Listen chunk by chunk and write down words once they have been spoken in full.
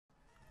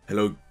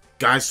Hello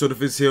guys,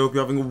 Sodafiz here. Hope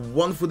you're having a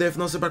wonderful day. If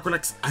not, sit back,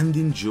 relax and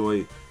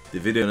enjoy the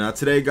video. Now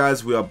today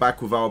guys, we are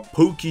back with our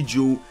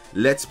PokeDuel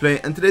Let's Play,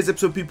 and today's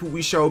episode, people,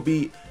 we shall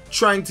be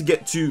trying to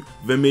get to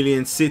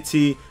Vermllion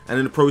City and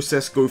in the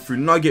process go through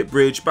Nugget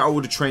Bridge, battle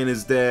all the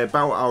trainers there,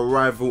 battle our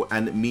rival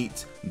and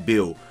meet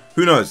Bill.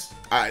 Who knows?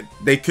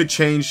 They could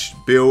change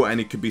Bill and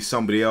it could be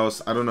somebody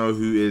else. I don't know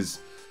who is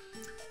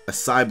a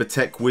cyber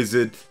tech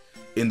wizard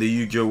in the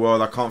Yu-Gi-Oh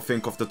world. I can't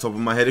think off the top of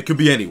my head. It could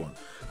be anyone.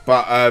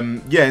 But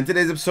yeah, in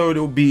today's episode, it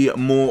will be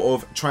more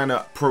of trying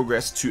to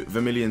progress to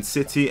Vermllion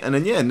City. And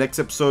then yeah, next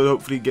episode,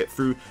 hopefully get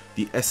through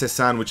the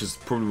SSN, which is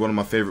probably one of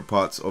my favorite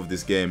parts of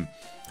this game.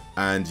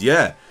 And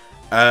yeah,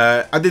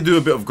 I did do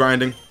a bit of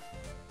grinding,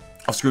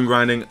 off-screen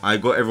grinding. I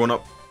got everyone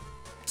up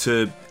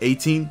to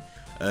 18.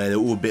 They're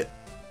all a bit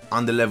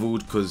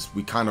under-leveled because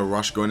we kind of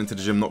rushed going into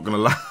the gym, not going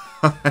to lie.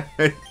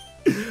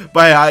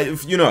 But yeah,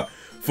 you know,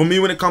 for me,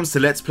 when it comes to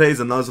Let's Plays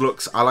and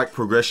Nuzlocks, I like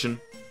progression.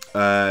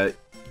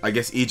 I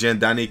guess EJ and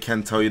Danny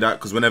can tell you that,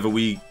 because whenever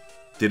we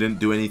didn't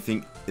do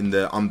anything in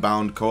the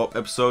Unbound co-op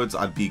episodes,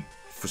 I'd be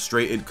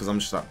frustrated because I'm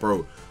just like,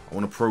 bro, I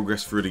want to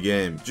progress through the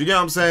game. Do you get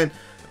what I'm saying?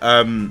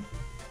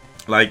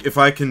 Like, if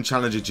I can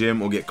challenge a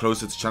gym or get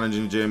closer to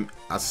challenging a gym,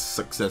 that's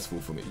successful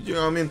for me. You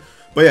know what I mean?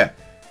 But yeah,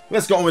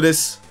 let's get on with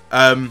this.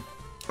 Like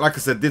I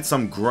said, did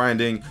some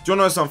grinding. Do you want to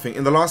know something?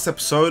 In the last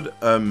episode,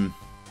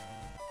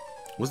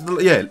 was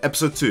it yeah,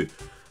 episode 2,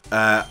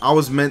 I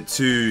was meant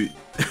to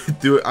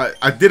do it.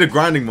 I did a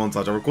grinding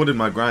montage. I recorded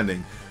my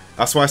grinding.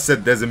 That's why I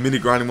said there's a mini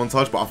grinding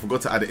montage, but I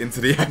forgot to add it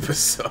into the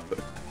episode.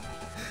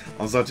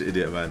 I'm such an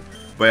idiot, man.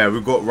 But yeah,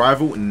 we've got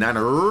rival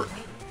Nana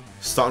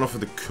starting off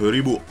with the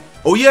Kuribo.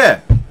 Oh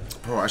yeah,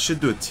 bro, I should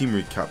do a team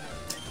recap.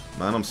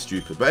 Man, I'm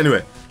stupid. But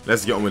anyway,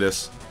 let's get on with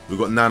this. We've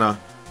got Nana.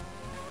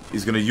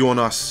 He's gonna yawn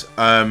us.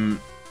 I'm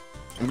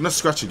gonna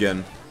scratch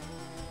again,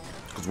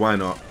 because why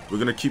not? We're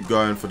gonna keep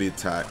going for the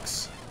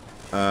attacks.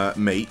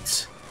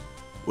 Mate,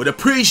 would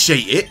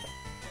appreciate it.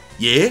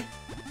 Yeah?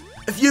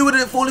 If you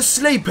wouldn't fall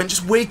asleep and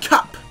just wake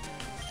up.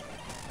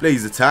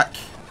 Please attack.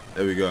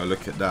 There we go.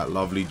 Look at that.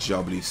 Lovely,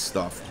 jubbly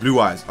stuff. Blue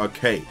eyes.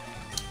 Okay.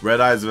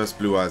 Red eyes versus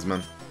blue eyes,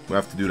 man. We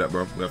have to do that,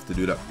 bro. We have to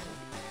do that.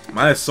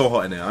 Man, it's so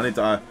hot in here. I need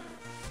to...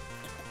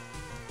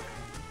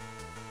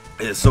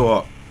 It's so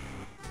hot.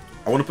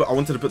 I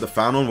wanted to put the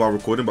fan on while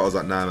recording, but I was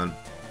like, nah, man.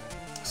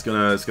 It's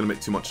gonna make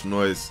too much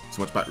noise.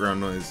 Too much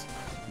background noise.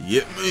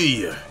 Yep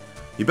me.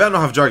 You better not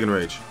have Dragon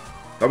Rage.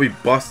 That'd be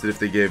busted if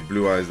they gave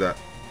blue eyes that.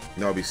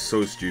 That would be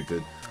so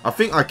stupid. I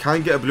think I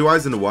can get a blue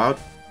eyes in the wild.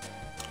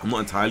 I'm not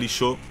entirely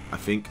sure, I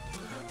think.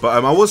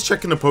 But I was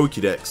checking the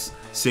Pokédex,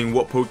 seeing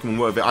what Pokemon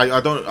were available.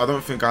 I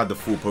don't think I had the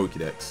full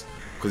Pokédex,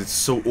 because it's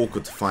so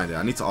awkward to find it.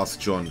 I need to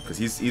ask John, because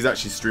he's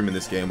actually streaming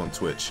this game on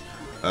Twitch.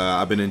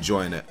 I've been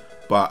enjoying it.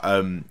 But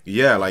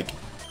yeah, like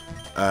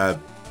I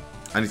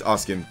need to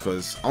ask him,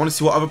 because I want to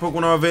see what other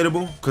Pokemon are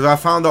available. Because I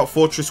found out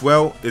Fortress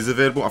Well is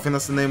available. I think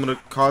that's the name of the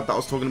card that I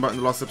was talking about in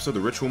the last episode,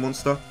 the Ritual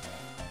Monster.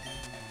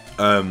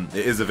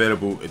 It is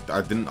available.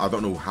 I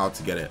don't know how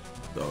to get it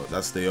though.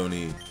 That's the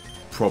only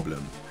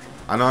problem.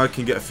 I know I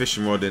can get a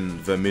fishing rod in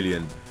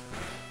Vermillion,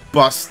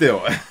 but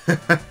still,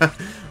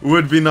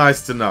 would be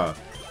nice to know.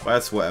 But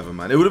that's whatever,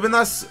 man. It would have been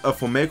nice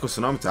for Mako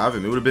Tsunami to have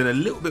him. It would have been a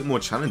little bit more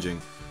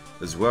challenging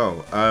as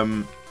well.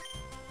 I'm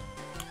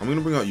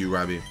gonna bring out you,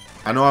 Rabbi.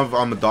 I know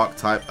I'm a dark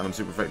type and I'm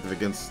super effective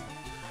against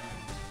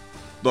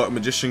Dark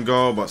Magician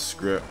Girl, but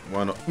screw it.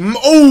 Why not?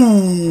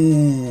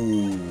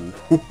 Oh!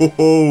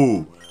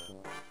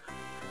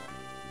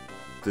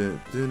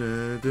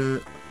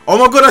 Oh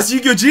my god, that's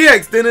Yu-Gi-Oh!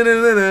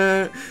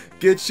 GX!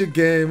 Get your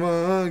game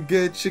on,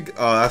 get your...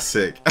 Oh, that's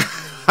sick.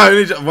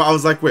 I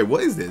was like, wait,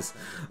 what is this?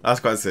 That's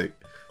quite sick.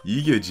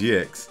 Yu-Gi-Oh!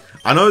 GX.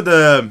 I know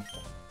the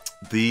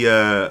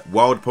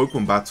Wild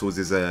Pokemon Battles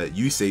is a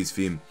Yusei's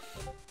theme.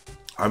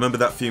 I remember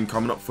that theme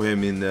coming up for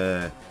him in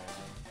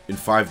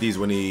 5Ds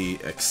when he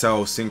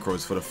Excel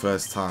Synchros for the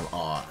first time.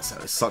 Oh,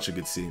 it's such a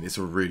good scene. It's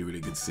a really, really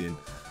good scene.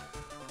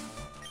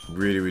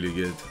 Really, really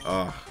good.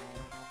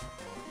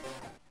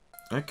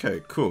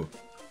 Okay, cool.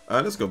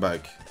 Let's go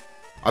back.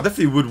 I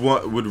definitely would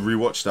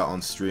rewatch that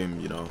on stream,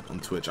 you know, on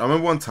Twitch. I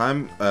remember one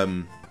time, for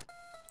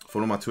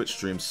one of my Twitch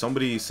streams,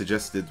 somebody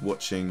suggested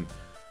watching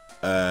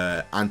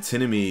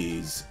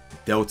Antinomy's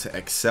Delta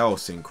XL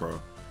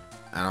Synchro.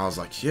 And I was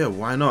like, yeah,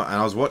 why not? And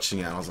I was watching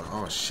it and I was like,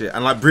 oh shit.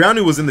 And like,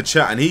 Brianna was in the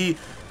chat and he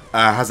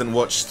hasn't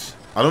watched,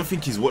 I don't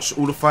think he's watched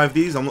all the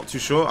 5Ds. I'm not too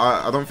sure.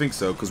 I don't think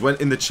so. Because when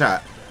in the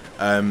chat,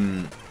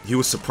 he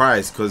was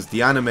surprised because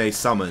the anime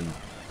summon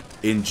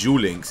in Duel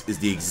Links is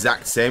the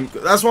exact same.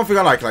 That's one thing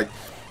I like. Like,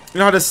 you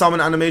know how there's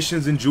summon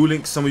animations in Duel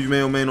Links? Some of you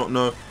may or may not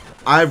know.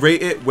 I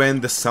rate it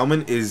when the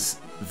summon is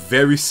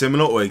very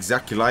similar or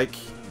exactly like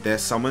their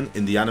summon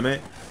in the anime.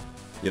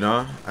 You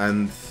know?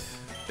 And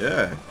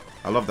yeah,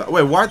 I love that.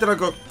 Wait, why did I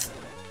go...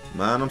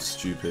 Man, I'm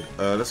stupid.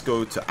 Let's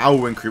go to our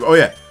Wing Kuribo. Oh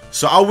yeah,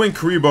 so our Wing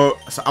Kuribo,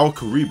 so our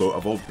Kuribo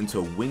evolved into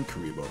a Wing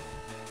Kuribo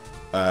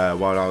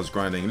while I was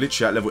grinding.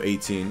 Literally at level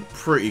 18.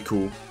 Pretty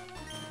cool.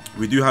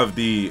 We do have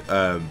the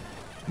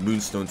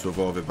Moonstone to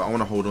evolve it, but I want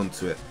to hold on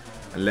to it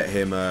and let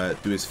him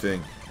do his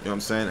thing. You know what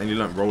I'm saying? And you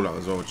learnt rollout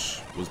as well, which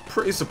was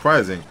pretty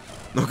surprising.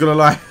 Not gonna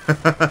lie.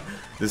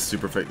 This is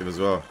super effective as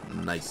well.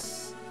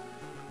 Nice.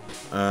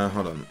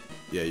 Hold on.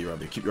 Yeah, you're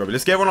right. Keep your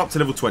Let's get everyone up to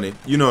level 20.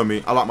 You know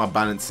me. I like my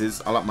balances.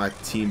 I like my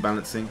team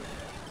balancing. You know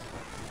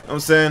what I'm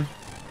saying?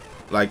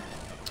 Like,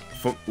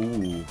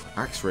 ooh,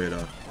 Axe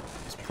Raider.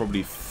 It's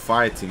probably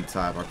fighting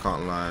type. I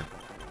can't lie.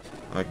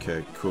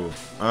 Okay, cool.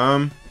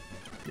 Yeah,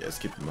 let's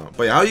keep him out.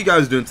 But yeah, how are you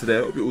guys doing today?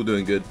 I hope you're all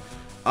doing good.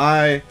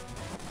 I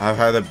have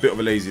had a bit of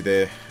a lazy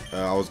day.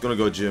 I was gonna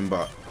go gym,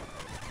 but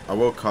I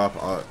woke up.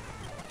 I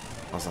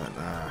was like,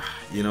 nah.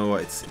 You know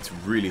what? It's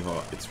really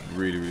hot. It's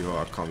really, really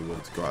hot. I can't be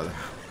bothered to go out of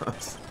the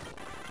house.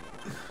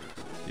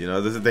 You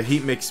know, the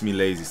heat makes me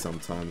lazy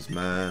sometimes,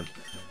 man.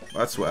 But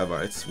that's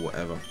whatever. It's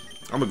whatever.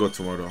 I'm gonna go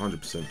tomorrow,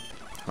 100%.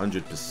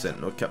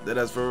 100%. No cap.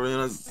 That's for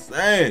real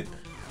insane.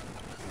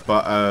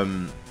 But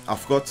I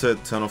forgot to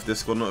turn off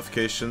Discord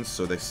notifications,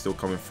 so they're still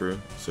coming through.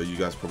 So you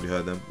guys probably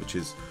heard them, which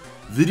is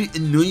very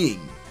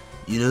annoying,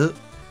 you know.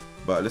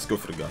 But let's go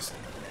for the gust.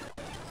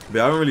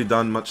 But I haven't really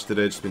done much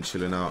today. Just been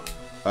chilling out.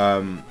 I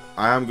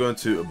am going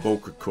to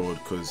bulk record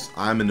because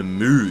I'm in the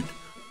mood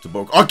to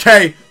bulk.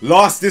 Okay,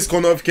 last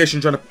Discord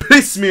notification trying to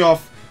piss me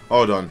off.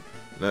 Hold on.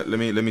 Let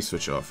me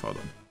switch it off. Hold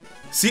on.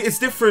 See, it's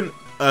different.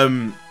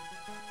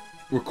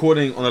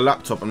 Recording on a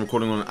laptop and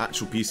recording on an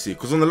actual PC,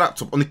 because on the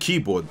laptop, on the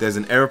keyboard, there's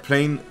an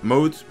airplane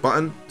mode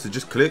button to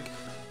just click,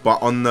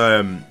 but on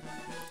the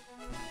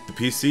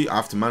PC, I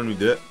have to manually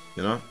do it,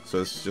 you know.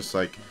 So it's just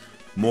like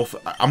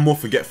I'm more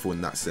forgetful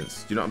in that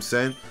sense. You know what I'm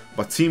saying?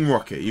 But Team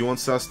Rocket, he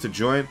wants us to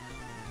join.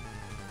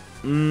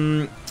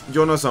 You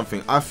know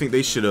something? I think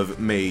they should have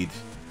made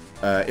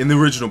in the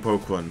original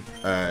Pokemon.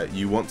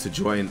 You want to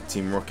join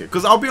Team Rocket?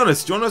 Because I'll be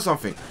honest, you know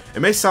something? It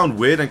may sound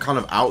weird and kind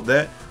of out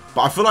there,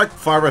 but I feel like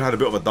Fire Red had a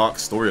bit of a dark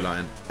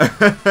storyline.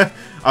 I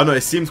don't know,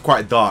 it seems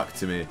quite dark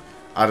to me.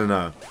 I don't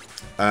know.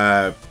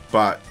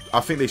 But I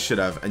think they should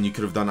have, and you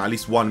could have done at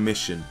least one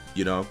mission,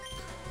 you know.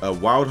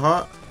 Wild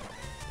Heart,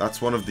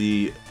 that's one of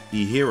the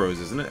E-Heroes,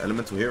 isn't it?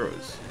 Elemental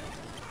Heroes.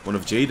 One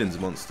of Jaden's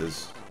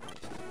monsters.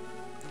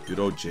 Good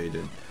old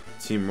Jaden.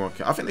 Team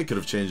Rocket. I think they could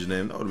have changed the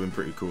name. That would have been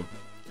pretty cool.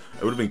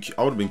 I would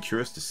have been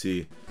curious to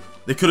see.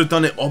 They could have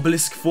done it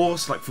Obelisk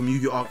Force, like from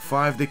Yu-Gi-Oh! Arc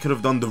 5. They could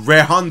have done the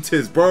Rare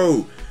Hunters,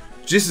 bro.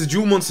 Just as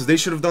Dual Monsters, they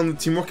should have done the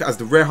Team Rocket as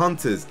the Rare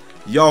Hunters.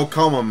 Yo,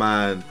 come on,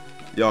 man.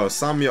 Yo,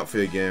 sign me up for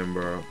your game,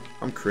 bro.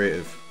 I'm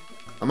creative.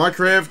 Am I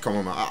creative? Come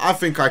on, man. I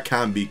think I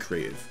can be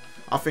creative.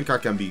 I think I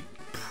can be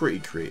pretty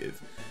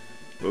creative.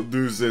 I'll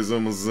do this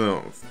on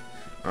myself.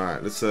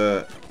 Alright, let's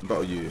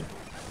battle you.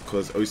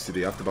 Because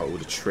OCD, I have to battle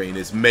with the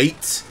trainers,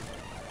 mate.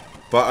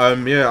 But,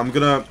 yeah,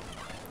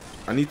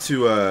 I need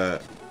to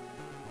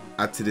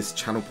add to this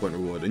channel point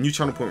reward. A new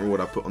channel point reward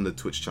I put on the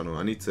Twitch channel.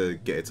 I need to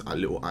get it a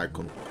little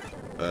icon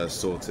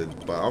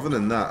sorted. But other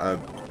than that, I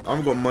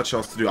haven't got much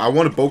else to do. I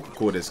want to bulk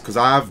record this because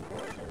I have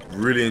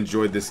really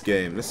enjoyed this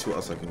game. Let's see what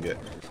else I can get.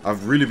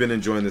 I've really been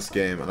enjoying this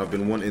game, and I've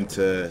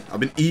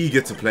been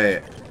eager to play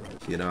it.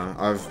 You know,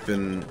 I've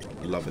been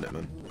loving it,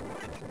 man.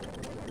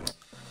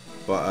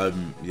 But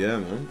yeah,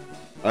 man.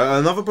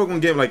 Another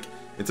Pokemon game, like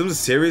in terms of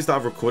series that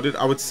I've recorded,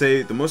 I would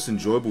say the most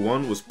enjoyable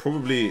one was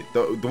probably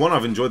the one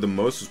I've enjoyed the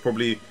most was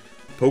probably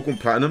Pokemon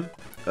Platinum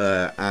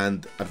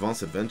and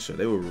Advanced Adventure.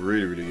 They were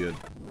really, really good.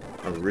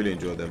 I really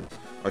enjoyed them.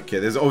 Okay,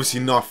 there's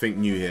obviously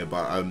nothing new here,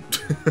 but I'm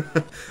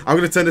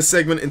gonna turn this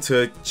segment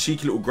into a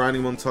cheeky little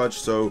grinding montage.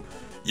 So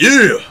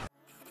yeah.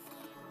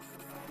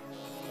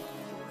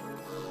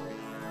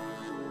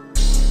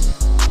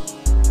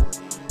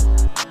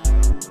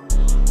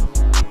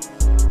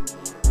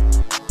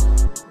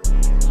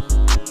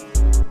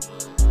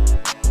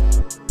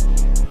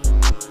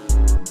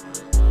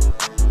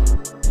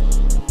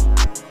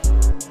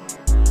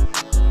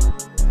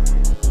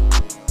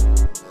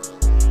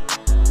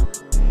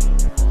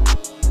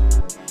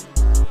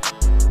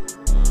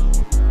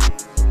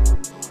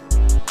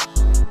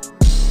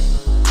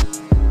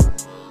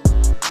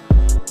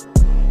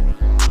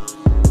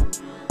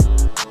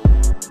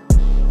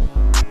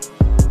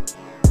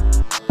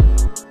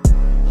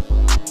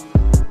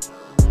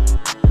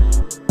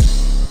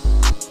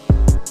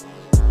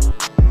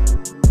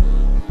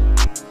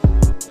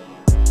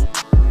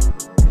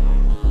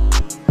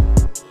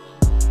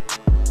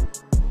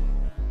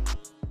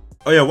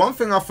 Oh yeah, one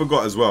thing I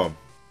forgot as well.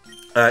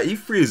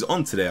 E3 is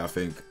on today, I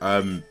think.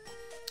 I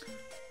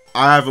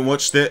haven't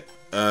watched it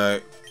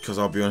because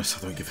I'll be honest,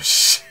 I don't give a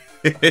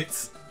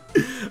shit.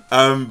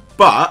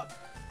 But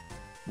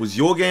was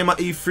your game at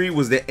E3?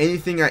 Was there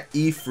anything at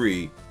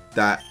E3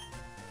 that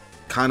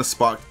kind of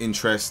sparked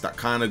interest, that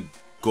kind of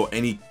built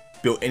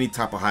any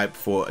type of hype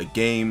for a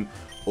game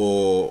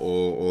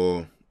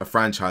or a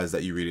franchise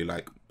that you really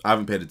like? I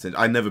haven't paid attention.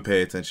 I never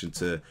pay attention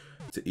to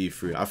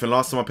E3. I think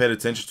last time I paid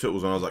attention to it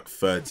was when I was like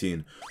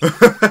 13.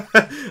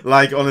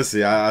 Like,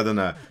 honestly, I don't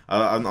know.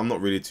 I'm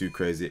not really too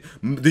crazy.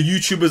 The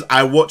YouTubers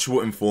I watch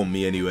will inform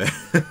me anyway.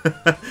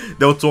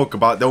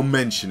 They'll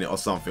mention it or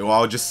something, or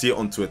I'll just see it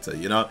on Twitter,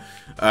 you know?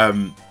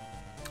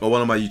 Or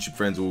one of my YouTube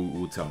friends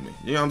will tell me.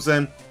 You know what I'm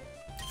saying?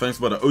 Thanks,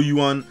 brother. Oh, you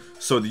won.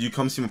 So did you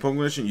come see my Pokemon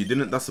collection? You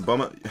didn't. That's a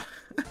bummer.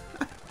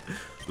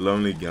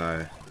 Lonely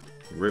guy.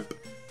 Rip.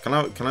 Can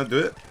I do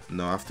it?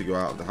 No, I have to go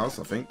out of the house,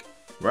 I think.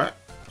 Right?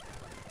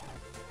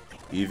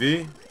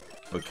 Eevee?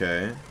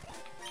 Okay.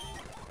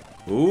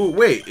 Ooh,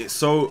 wait.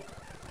 So,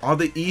 are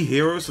the E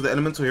heroes, so the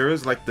elemental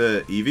heroes, like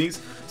the Eevees?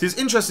 See, it's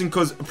interesting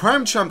because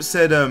Prime Champ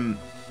said the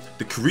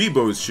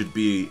Karibos should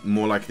be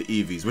more like the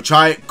Eevees, which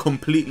I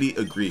completely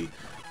agree.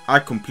 I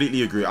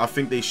completely agree. I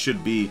think they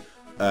should be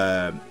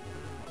the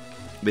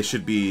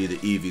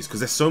Eevees because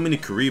there's so many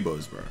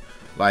Karibos, bro.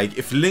 Like,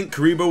 if Link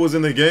Karibo was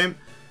in the game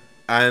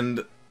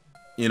and,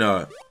 you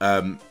know,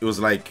 it was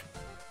like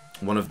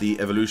one of the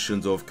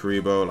evolutions of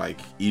Karibo, like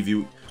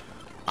Eevee,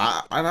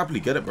 I'd happily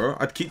get it, bro.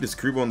 I'd keep this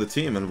Karibo on the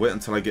team and wait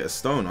until I get a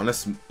stone.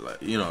 Unless,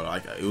 you know,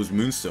 like it was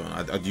Moonstone.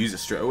 I'd use it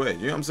straight away.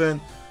 You know what I'm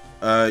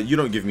saying? You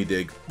don't give me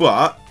dig.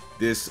 But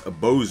this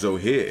bozo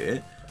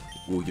here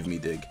will give me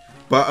dig.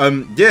 But,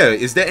 yeah,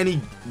 is there any...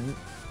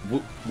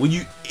 Were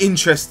you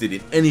interested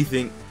in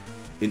anything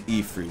in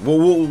E3?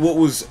 What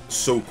was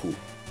so cool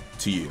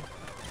to you?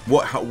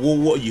 What are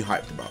you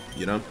hyped about,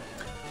 you know?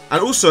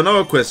 And also,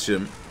 another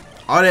question.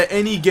 Are there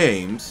any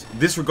games,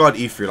 disregard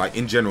E3, like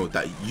in general,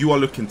 that you are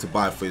looking to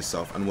buy for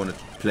yourself and want to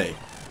play?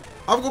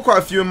 I've got quite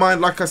a few in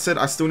mind. Like I said,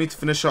 I still need to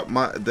finish up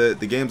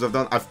the games I've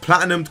done. I've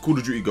platinumed Call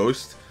of Duty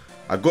Ghost.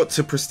 I got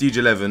to Prestige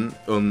 11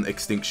 on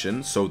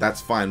Extinction, so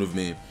that's fine with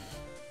me.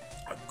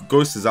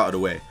 Ghost is out of the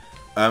way.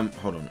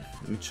 Hold on.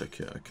 Let me check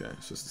here. Okay,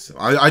 so it's the same.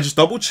 I just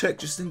double check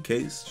just in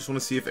case. Just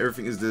want to see if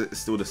everything is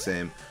still the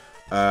same.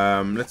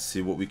 Let's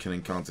see what we can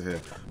encounter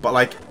here. But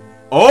like,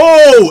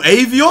 oh,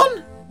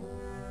 Avion?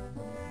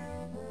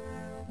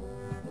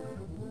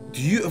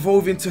 Do you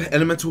evolve into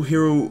Elemental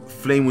Hero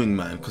Flame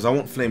Wingman? Because I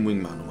want Flame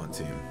Wingman on my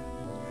team.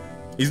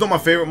 He's not my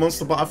favorite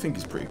monster, but I think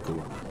he's pretty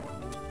cool.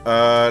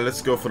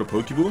 Let's go for the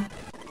Pokeball.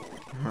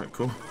 Alright,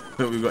 cool.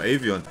 We've got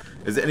Avion.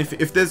 Is there anything?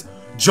 If there's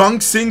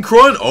Junk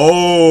Synchron?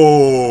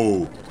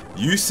 Oh!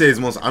 You say his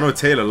monster. I know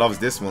Taylor loves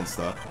this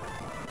monster.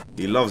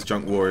 He loves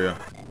Junk Warrior.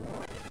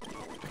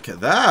 Look at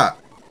that.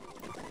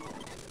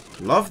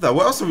 Love that.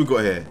 What else have we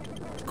got here?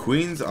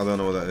 Queens? I don't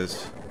know what that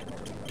is.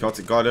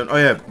 Celtic Guardian. Oh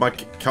yeah, my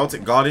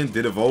Celtic Guardian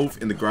did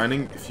evolve in the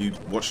grinding. If you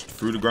watched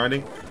through the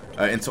grinding,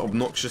 into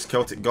Obnoxious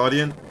Celtic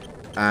Guardian,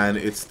 and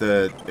it's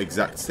the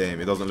exact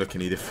same. It doesn't look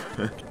any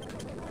different.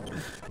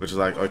 Which is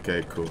like,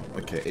 okay, cool.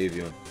 Okay,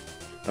 Avion.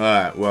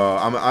 Alright, well,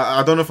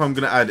 I don't know if I'm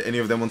gonna add any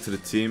of them onto the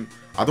team.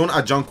 I don't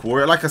add Junk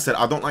Warrior. Like I said,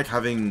 I don't like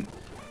having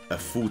a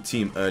full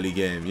team early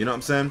game. You know what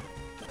I'm saying?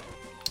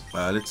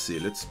 Let's see.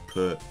 Let's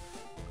put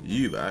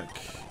you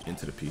back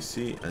into the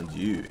PC and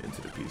you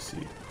into the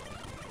PC.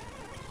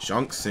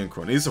 Junk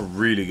Synchron. He's a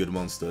really good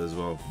monster as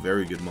well.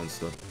 Very good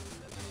monster.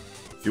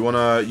 If you want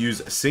to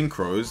use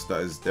Synchros,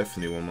 that is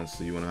definitely one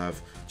monster you want to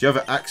have. Do you have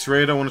an Axe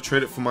Raider? I want to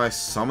trade it for my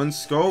Summon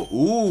Skull.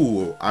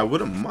 Ooh, I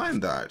wouldn't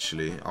mind that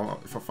actually.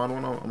 If I find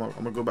one, I'm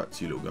going to go back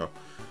to you, little girl.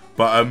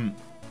 But,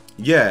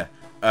 yeah.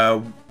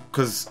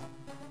 Because,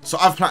 so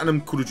I've Platinum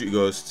Call of Duty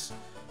Ghosts.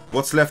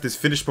 What's left is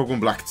finish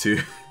Pokemon Black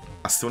 2.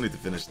 I still need to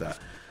finish that.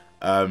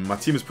 My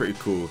team is pretty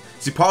cool.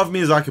 See, part of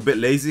me is like a bit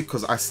lazy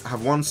because I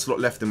have one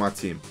slot left in my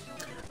team.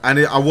 And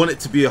I want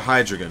it to be a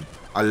Hydreigon.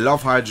 I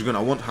love Hydreigon.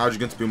 I want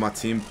Hydreigon to be my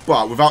team.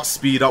 But without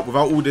speed up,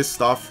 without all this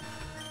stuff,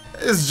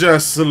 it's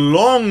just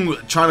long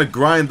trying to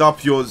grind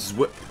up your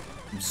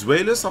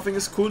Zweilous, I think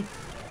it's called.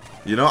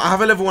 You know, I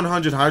have a level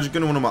 100 Hydreigon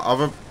in one of my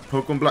other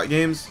Pokemon Black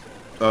games.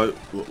 Other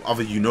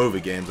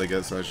Unova games, I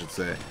guess I should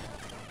say.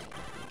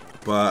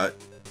 But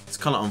it's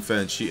kind of unfair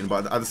and cheating.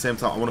 But at the same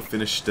time, I want to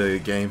finish the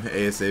game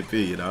ASAP,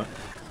 you know.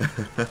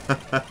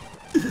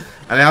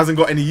 And it hasn't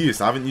got any use.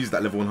 I haven't used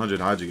that level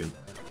 100 Hydreigon.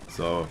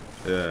 So,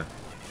 yeah.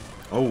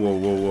 Oh, whoa,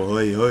 whoa, whoa,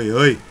 hey, hey,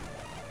 hey.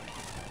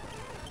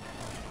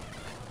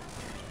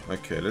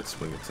 Okay, let's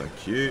swing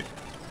attack you.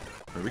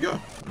 There we go.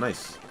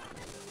 Nice.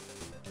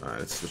 Alright,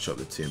 let's switch up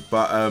the team.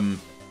 But,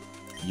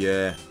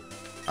 yeah.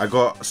 I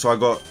got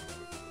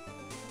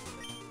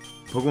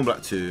Pokemon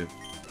Black 2.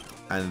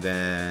 And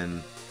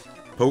then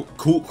Call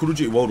of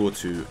Duty World War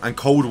 2. And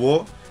Cold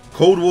War.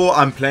 Cold War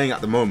I'm playing at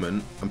the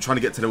moment. I'm trying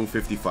to get to level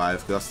 55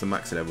 because that's the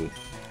max level.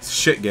 It's a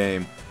shit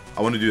game.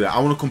 I want to do that. I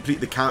want to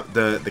complete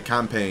the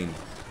campaign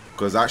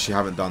because I actually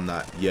haven't done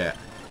that yet.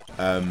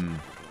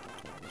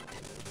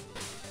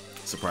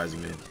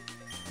 Surprisingly,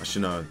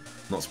 actually no,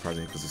 not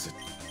surprisingly because it's a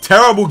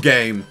terrible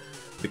game.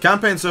 The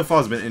campaign so far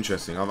has been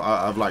interesting.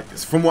 I've liked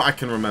this from what I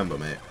can remember,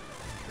 mate.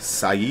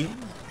 Sai,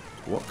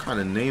 what kind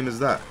of name is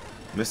that?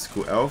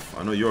 Mystical Elf.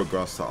 I know you're a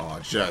grass type. Oh,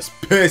 just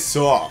piss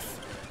off.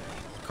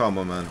 Come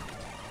on, man.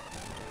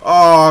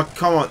 Oh,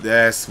 come on.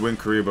 Yes, Win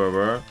Karibo,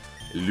 bro.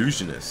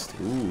 Illusionist.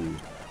 Ooh.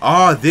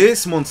 Ah,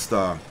 this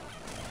monster.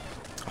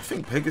 I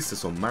think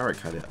Pegasus or Marek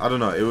had it. I don't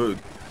know.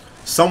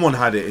 Someone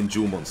had it in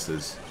Duel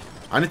Monsters.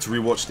 I need to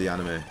rewatch the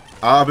anime.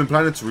 I've been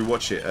planning to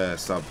rewatch it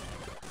sub.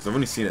 Because I've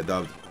only seen it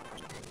dubbed.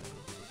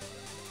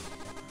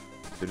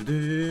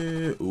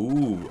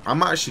 Ooh. I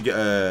might actually get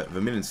a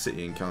Vermillion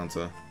City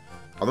encounter.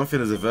 I don't think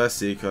there's a Verse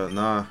Seeker.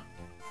 Nah.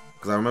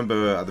 Because I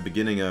remember at the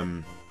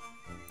beginning,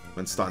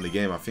 when starting the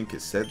game. I think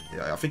it said,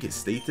 I think it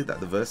stated that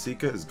the Verse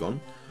Seeker is gone.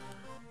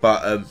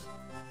 But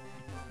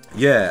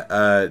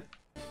yeah,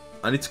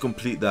 I need to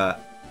complete the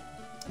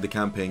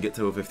campaign, get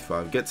to level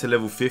 55, get to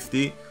level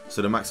 50,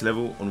 so the max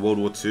level on World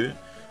War 2.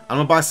 I'm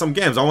gonna buy some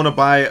games. I want to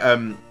buy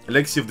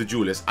Legacy of the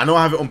Duelist. I know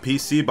I have it on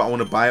PC, but I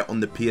want to buy it on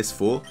the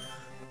PS4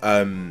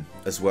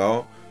 as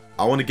well.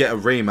 I want to get a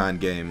Rayman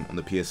game on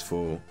the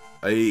PS4.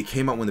 It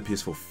came out when the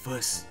PS4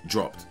 first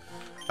dropped.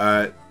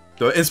 The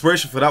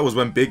inspiration for that was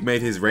when Big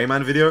made his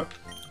Rayman video.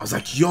 I was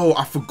like, yo,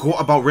 I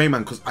forgot about Rayman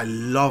because I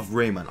love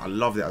Rayman. I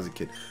loved it as a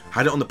kid.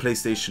 Had it on the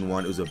PlayStation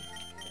 1. It was a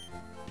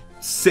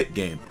sick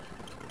game.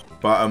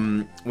 But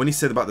when he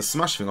said about the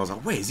Smash thing, I was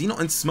like, wait, is he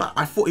not in Smash?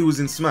 I thought he was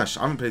in Smash.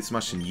 I haven't played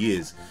Smash in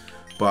years.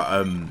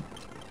 But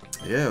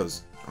yeah,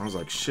 I was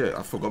like, shit,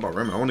 I forgot about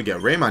Rayman. I want to get a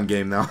Rayman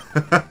game now.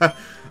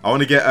 I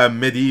want to get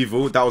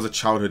Medieval. That was a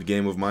childhood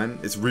game of mine.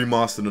 It's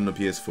remastered on the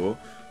PS4.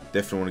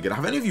 Definitely want to get it.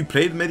 Have any of you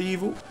played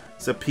Medieval?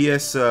 It's a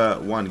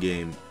PS1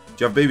 game. Do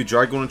you have Baby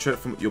Dragon on trade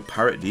from your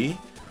Parrot D?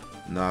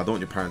 Nah, I don't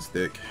want your parents'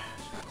 dick.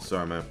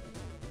 Sorry, man.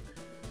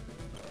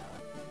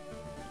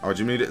 Oh, do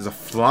you mean it is a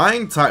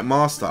flying type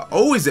master?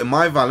 Oh, is it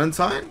my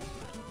Valentine?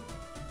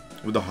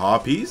 With the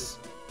harpies?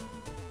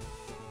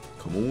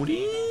 Come on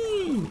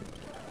in.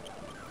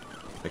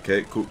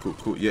 Okay,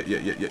 cool.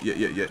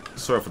 Yeah.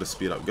 Sorry for the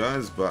speed up,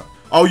 guys, but...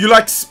 Oh, you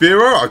like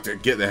Spiro? Oh,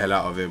 get the hell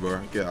out of here,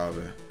 bro. Get out of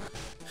here.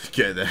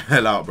 Get the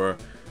hell out, bro.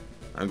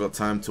 I ain't got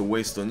time to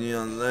waste on you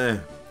on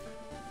there.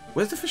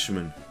 Where's the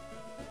fisherman?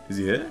 Is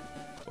he here?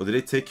 Or did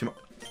they take him?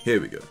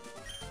 Here we go.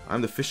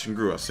 I'm the fishing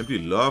guru. I simply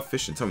love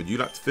fishing. Tell me, do you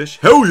like to fish?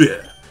 Hell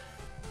yeah!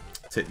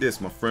 Take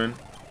this, my friend.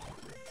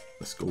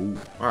 Let's go.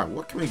 Alright,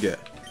 what can we get?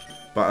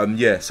 But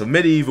yeah, so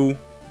Medieval,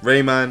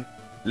 Rayman,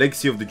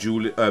 Legacy of the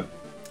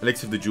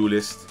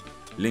Duelist,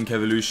 Link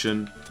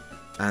Evolution,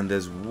 and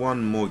there's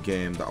one more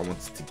game that I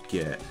wanted to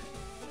get.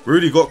 We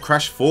already got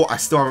Crash 4. I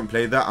still haven't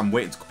played that. I'm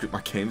waiting to complete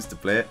my games to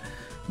play it.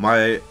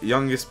 My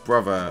youngest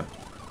brother,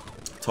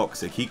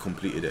 Toxic, he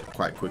completed it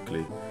quite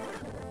quickly.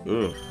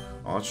 Ugh,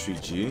 Archery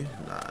G?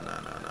 Nah.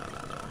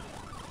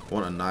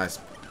 Want a nice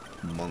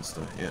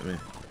monster, you get me?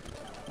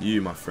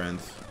 You, my friend,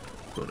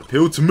 don't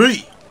appeal to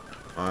me!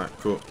 Alright,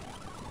 cool.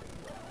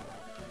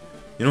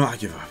 You know what? I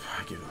give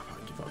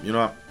up. You know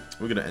what?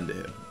 We're gonna end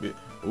it here.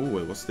 Oh,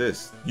 wait, what's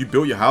this? You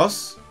built your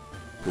house?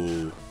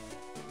 Cool.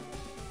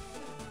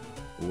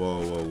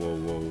 Whoa.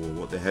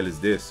 What the hell is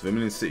this?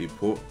 Vermllion City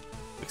Port.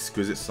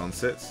 Exquisite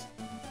sunsets.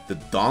 The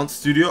dance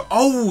studio.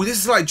 Oh, this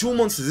is like Jewel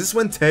Monsters. Is this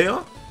when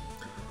Taya?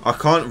 I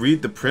can't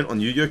read the print on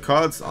Yu-Gi-Oh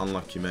cards.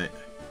 Unlucky, mate.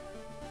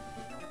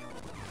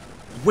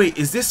 Wait,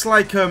 is this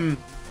like is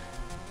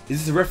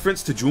this a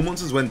reference to Jewel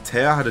Monsters when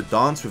Taya had a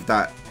dance with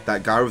that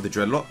guy with the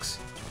dreadlocks?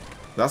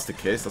 If that's the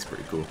case. That's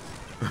pretty cool.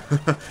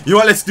 You know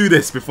what? Let's do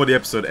this before the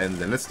episode ends.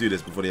 Then let's do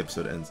this before the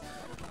episode ends.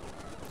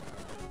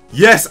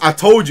 Yes, I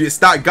told you, it's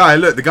that guy.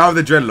 Look, the guy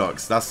with the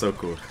dreadlocks. That's so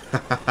cool.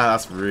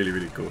 That's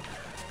really cool.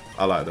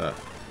 I like that.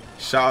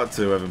 Shout out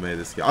to whoever made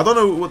this game. I don't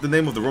know what the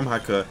name of the ROM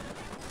hacker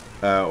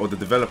or the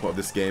developer of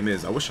this game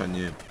is. I wish I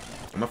knew.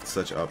 I'm gonna have to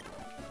search it up.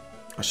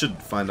 I should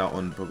find out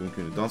on Pokemon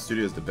Community. Dance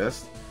Studio is the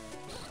best.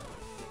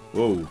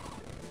 Whoa.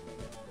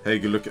 Hey,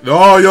 good looking.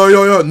 Oh,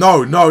 yo.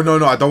 No.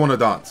 I don't want to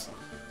dance.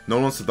 No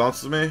one wants to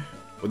dance with me?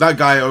 Well, that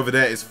guy over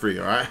there is free,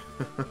 alright?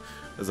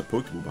 There's a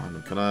Pokeball behind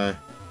him. Can I?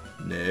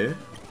 No.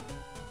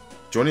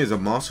 Johnny is a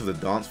master of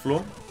the dance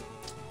floor.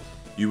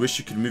 You wish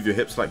you could move your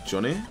hips like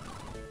Johnny?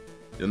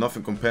 You're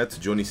nothing compared to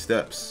Johnny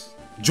Steps.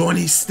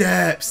 Johnny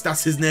Steps!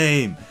 That's his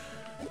name!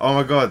 Oh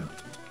my god.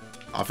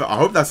 I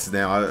hope that's his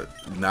name.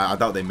 Nah, I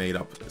doubt they made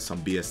up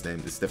some BS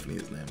name. It's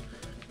definitely his name.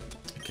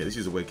 Okay, let's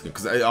use Awakening.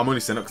 Because I'm only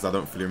saying it because I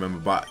don't fully remember.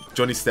 But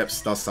Johnny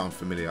Steps does sound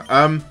familiar.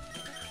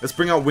 Let's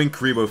bring out Wing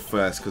Karibo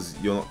first because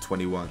you're not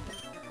 21.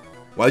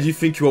 Why do you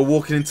think you are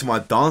walking into my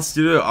dance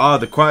studio? Ah,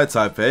 the quiet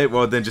type, eh?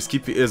 Well, then just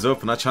keep your ears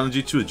open. I challenge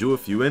you to a duel.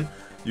 If you win,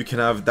 you can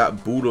have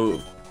that ball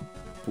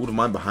of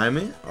mine behind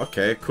me.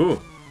 Okay,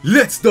 cool.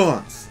 Let's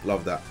dance.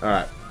 Love that. All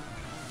right,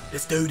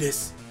 let's do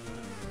this.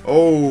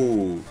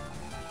 Oh,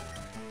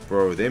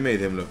 bro, they made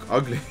him look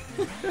ugly.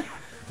 Maybe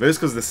it's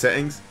because of the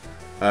settings.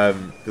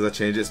 Because I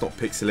changed it. It's not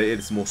pixelated.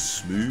 It's more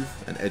smooth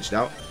and edged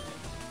out.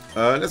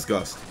 Let's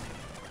gust.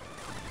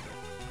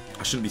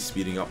 I shouldn't be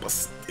speeding up, but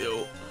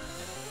still.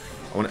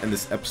 I want to end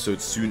this episode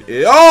soon.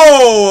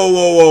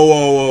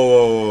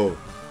 Oh! Whoa.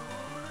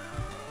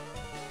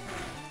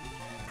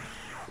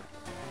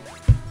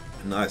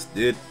 Nice,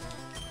 dude.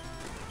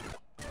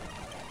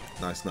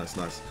 Nice.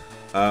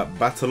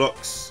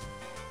 Battleox.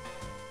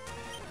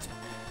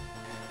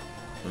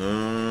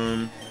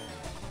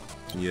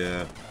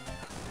 Yeah.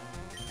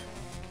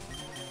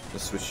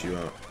 Let's switch you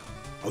out.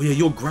 Oh yeah,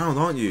 you're ground,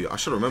 aren't you? I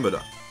should remember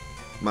that.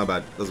 My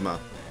bad. Doesn't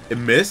matter. It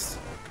missed.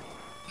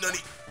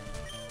 Nutty.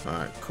 All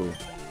right, cool.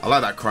 I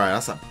like that cry. I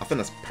think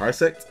that's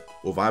Parasect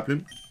or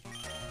Vileplume.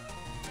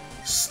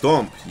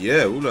 Stomp.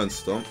 Yeah, we'll learn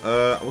Stomp.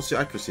 What's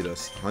your accuracy?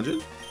 That's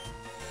 100.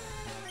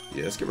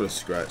 Yeah, let's get rid of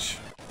Scratch.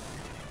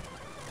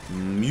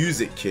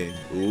 Music King.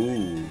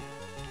 Ooh,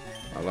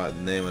 I like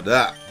the name of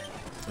that.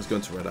 Let's go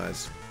into Red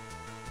Eyes.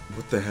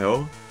 What the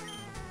hell?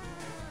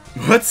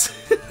 What?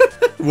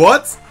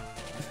 What?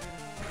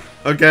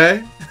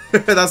 Okay.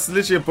 That's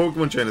literally a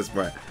Pokemon trainer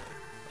sprite.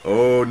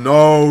 Oh,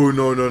 no.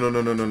 No, no, no,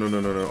 no, no, no, no, no,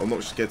 no, no. I'm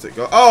not scared to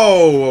go.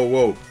 Oh, whoa,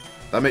 whoa.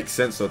 That makes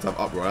sense, though, to have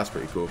Uproar. That's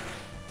pretty cool.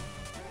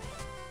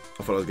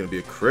 I thought it was going to be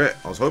a crit.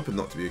 I was hoping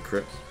not to be a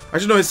crit.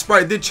 Actually, no, his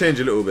sprite did change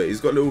a little bit.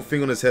 He's got a little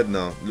thing on his head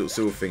now. A little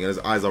silver thing. And his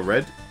eyes are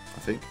red, I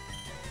think.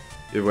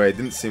 Either way, it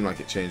didn't seem like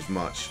it changed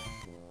much.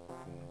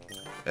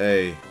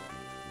 Hey.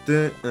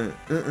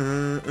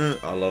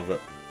 I love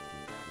it.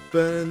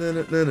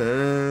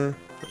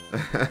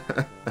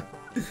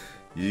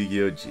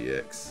 Yu-Gi-Oh!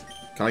 GX.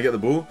 Can I get the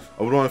ball?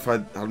 I would want if I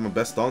had my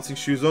best dancing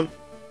shoes on.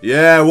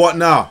 Yeah, what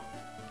now?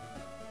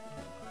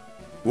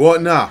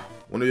 What now?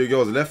 One of your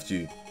girls left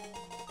you.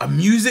 A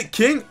Music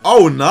King?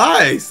 Oh,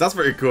 nice. That's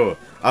pretty cool.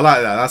 I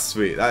like that. That's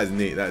sweet. That is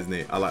neat. That is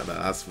neat. I like that.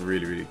 That's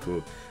really, really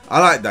cool. I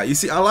like that. You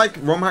see, I like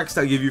ROM hacks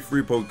that give you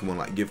free Pokemon,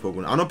 like give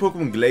Pokemon. I know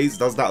Pokemon Glaze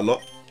does that a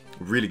lot.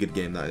 Really good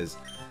game, that is.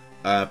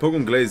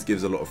 Pokemon Glaze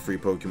gives a lot of free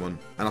Pokemon.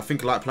 And I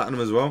think Light Platinum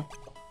as well.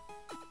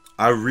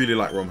 I really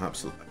like ROM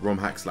hacks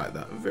like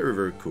that. Very,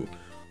 very cool.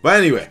 But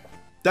anyway,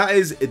 that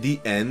is the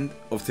end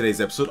of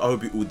today's episode. I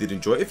hope you all did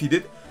enjoy. If you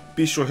did,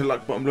 be sure to hit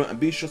like button below and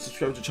be sure to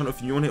subscribe to the channel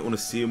if you're new on it. Want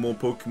to see more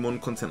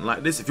Pokemon content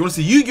like this. If you want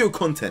to see Yu-Gi-Oh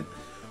content,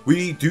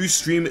 we do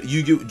stream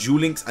Yu-Gi-Oh Duel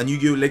Links and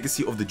Yu-Gi-Oh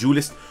Legacy of the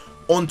Duelist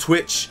on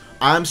Twitch.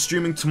 I am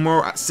streaming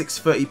tomorrow at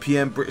 6:30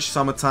 PM British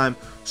Summer Time,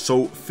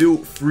 so feel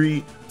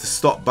free to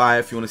stop by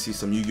if you want to see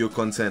some Yu-Gi-Oh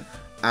content.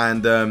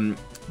 And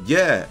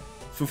yeah,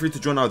 feel free to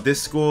join our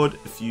Discord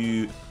if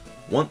you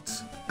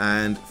want,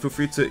 and feel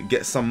free to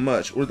get some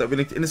merch. All of that will be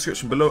linked in the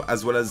description below,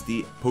 as well as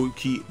the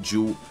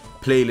PokeDuel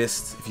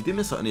playlist if you did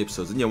miss out any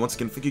episodes. And yeah, once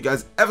again, thank you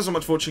guys ever so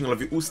much for watching. I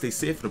love you all. Stay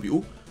safe, and I love you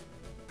all.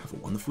 Have a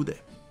wonderful day.